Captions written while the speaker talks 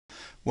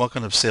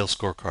Welcome to Sales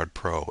Scorecard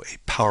Pro, a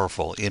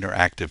powerful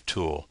interactive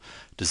tool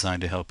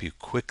designed to help you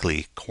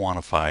quickly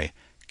quantify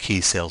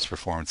key sales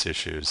performance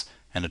issues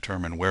and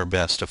determine where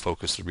best to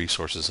focus the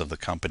resources of the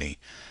company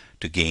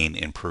to gain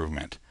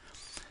improvement.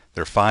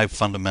 There are 5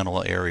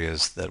 fundamental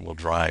areas that will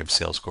drive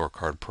Sales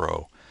Scorecard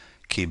Pro.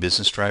 Key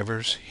business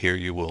drivers. Here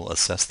you will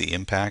assess the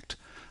impact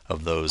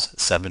of those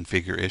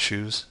 7-figure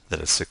issues that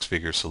a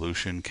 6-figure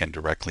solution can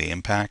directly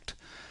impact.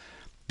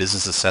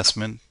 Business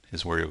assessment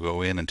is where you'll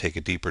go in and take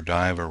a deeper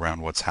dive around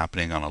what's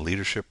happening on a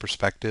leadership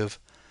perspective.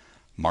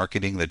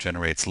 Marketing that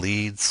generates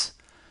leads,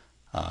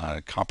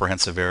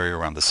 comprehensive area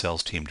around the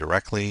sales team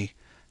directly,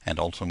 and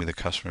ultimately the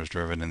customers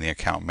driven in the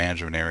account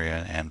management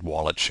area and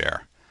wallet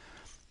share.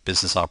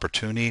 Business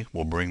opportunity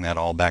will bring that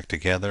all back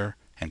together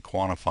and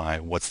quantify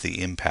what's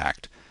the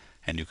impact,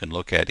 and you can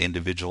look at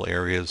individual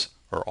areas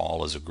or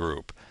all as a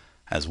group,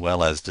 as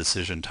well as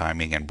decision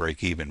timing and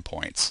break-even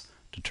points,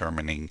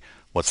 determining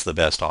what's the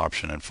best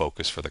option and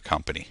focus for the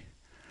company.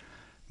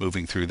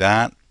 Moving through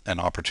that, an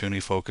opportunity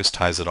focus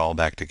ties it all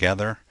back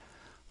together,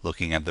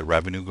 looking at the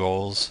revenue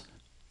goals,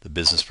 the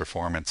business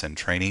performance and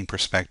training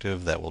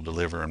perspective that will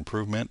deliver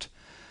improvement,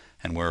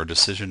 and where a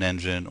decision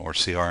engine or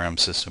CRM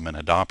system and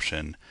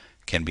adoption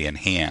can be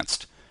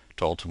enhanced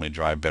to ultimately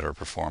drive better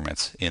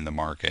performance in the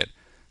market,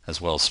 as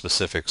well as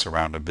specifics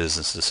around a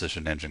business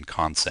decision engine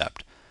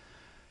concept.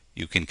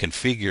 You can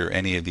configure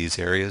any of these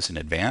areas in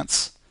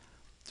advance,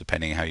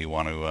 depending how you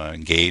want to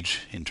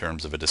engage in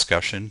terms of a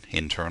discussion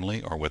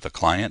internally or with a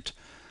client.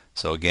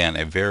 So again,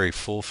 a very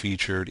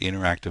full-featured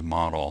interactive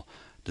model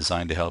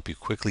designed to help you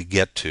quickly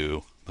get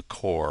to the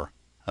core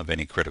of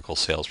any critical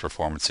sales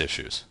performance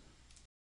issues.